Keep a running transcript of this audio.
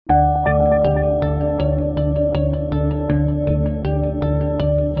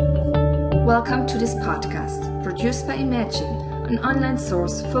Welcome to this podcast, produced by Imagine, an online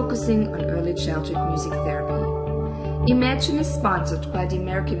source focusing on early childhood music therapy. Imagine is sponsored by the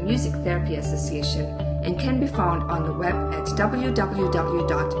American Music Therapy Association and can be found on the web at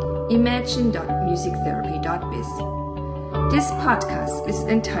www.imagine.musictherapy.biz. This podcast is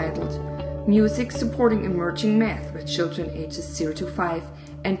entitled Music Supporting Emerging Math with Children ages 0 to 5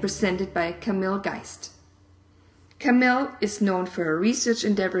 and presented by Camille Geist. Camille is known for her research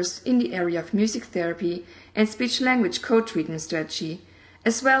endeavors in the area of music therapy and speech-language co-treatment strategy,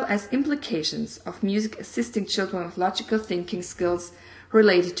 as well as implications of music assisting children with logical thinking skills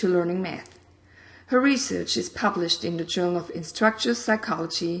related to learning math. Her research is published in the Journal of Instructional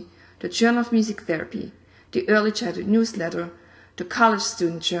Psychology, the Journal of Music Therapy, the Early Childhood Newsletter, the College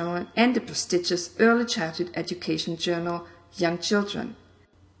Student Journal, and the prestigious Early Childhood Education Journal, Young Children.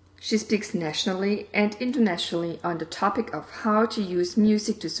 She speaks nationally and internationally on the topic of how to use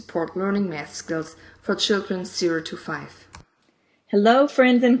music to support learning math skills for children 0 to 5. Hello,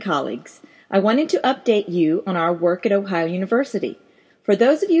 friends and colleagues. I wanted to update you on our work at Ohio University. For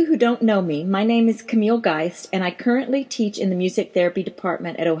those of you who don't know me, my name is Camille Geist, and I currently teach in the music therapy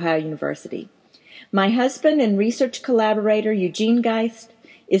department at Ohio University. My husband and research collaborator, Eugene Geist,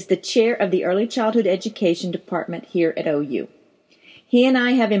 is the chair of the Early Childhood Education Department here at OU. He and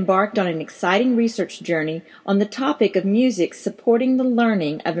I have embarked on an exciting research journey on the topic of music supporting the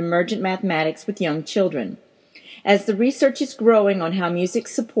learning of emergent mathematics with young children. As the research is growing on how music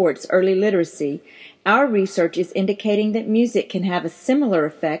supports early literacy, our research is indicating that music can have a similar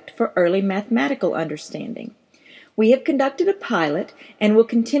effect for early mathematical understanding. We have conducted a pilot and will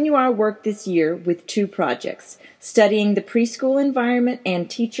continue our work this year with 2 projects, studying the preschool environment and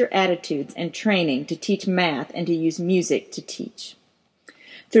teacher attitudes and training to teach math and to use music to teach.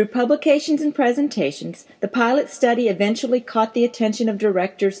 Through publications and presentations, the pilot study eventually caught the attention of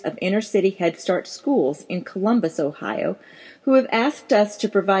directors of inner-city Head Start schools in Columbus, Ohio, who have asked us to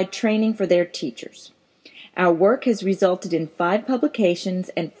provide training for their teachers. Our work has resulted in 5 publications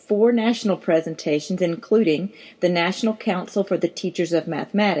and 4 national presentations, including the National Council for the Teachers of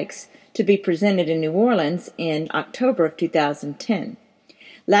Mathematics, to be presented in New Orleans in October of 2010.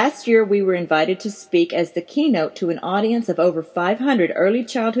 Last year, we were invited to speak as the keynote to an audience of over 500 early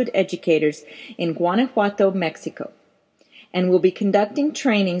childhood educators in Guanajuato, Mexico, and will be conducting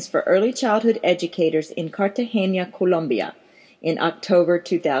trainings for early childhood educators in Cartagena, Colombia, in October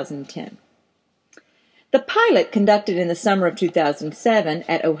 2010. The pilot, conducted in the summer of 2007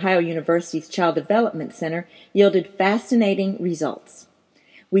 at Ohio University's Child Development Center, yielded fascinating results.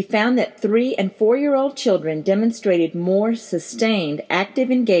 We found that 3- and 4-year-old children demonstrated more sustained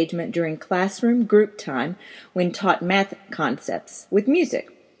active engagement during classroom group time when taught math concepts with music,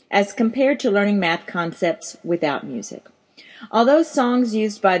 as compared to learning math concepts without music. Although songs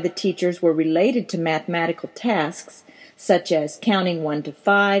used by the teachers were related to mathematical tasks, such as counting 1 to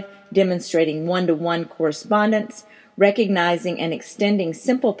 5, demonstrating 1-to-1 correspondence, recognizing and extending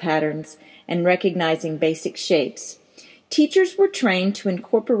simple patterns, and recognizing basic shapes, teachers were trained to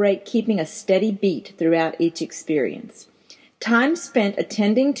incorporate keeping a steady beat throughout each experience. Time spent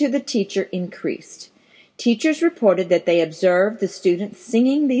attending to the teacher increased. Teachers reported that they observed the students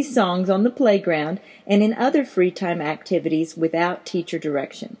singing these songs on the playground and in other free time activities without teacher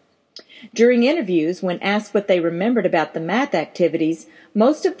direction. During interviews, when asked what they remembered about the math activities,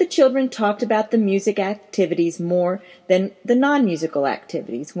 most of the children talked about the music activities more than the non-musical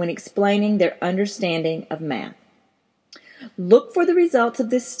activities when explaining their understanding of math. Look for the results of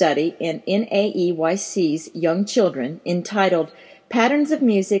this study in NAEYC's Young Children, entitled Patterns of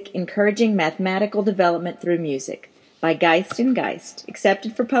Music Encouraging Mathematical Development Through Music, by Geist and Geist,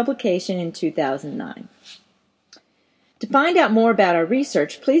 accepted for publication in 2009. To find out more about our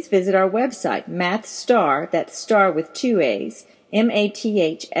research, please visit our website, MathStar, that's star with 2 A's,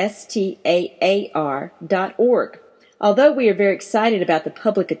 mathstar.org. Although we are very excited about the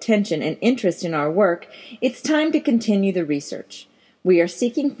public attention and interest in our work, it's time to continue the research. We are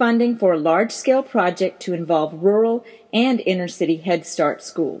seeking funding for a large-scale project to involve rural and inner-city Head Start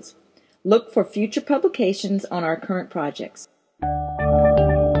schools. Look for future publications on our current projects.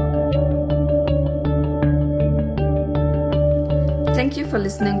 Thank you for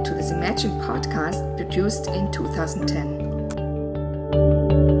listening to this Imagine podcast produced in 2010.